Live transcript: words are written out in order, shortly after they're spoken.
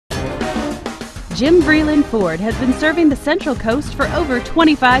Jim Vreeland Ford has been serving the Central Coast for over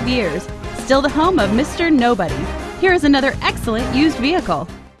 25 years. Still the home of Mr. Nobody. Here is another excellent used vehicle.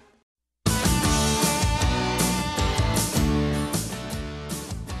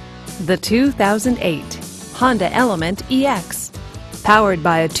 The 2008 Honda Element EX. Powered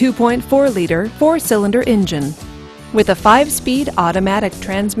by a 2.4-liter four-cylinder engine with a 5-speed automatic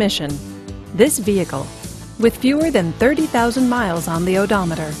transmission. This vehicle, with fewer than 30,000 miles on the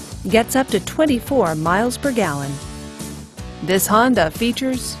odometer, gets up to 24 miles per gallon. This Honda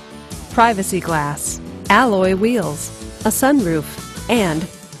features privacy glass, alloy wheels, a sunroof, and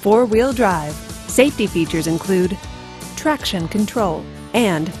four-wheel drive. Safety features include traction control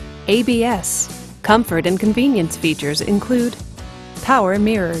and ABS. Comfort and convenience features include power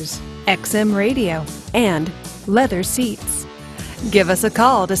mirrors, XM radio, and leather seats. Give us a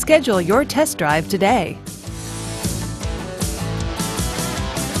call to schedule your test drive today.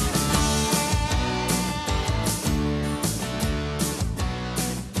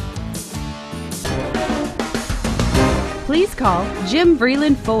 Please call Jim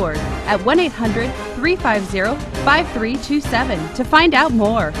Vreeland Ford at 1-800-350-5327 to find out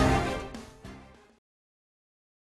more.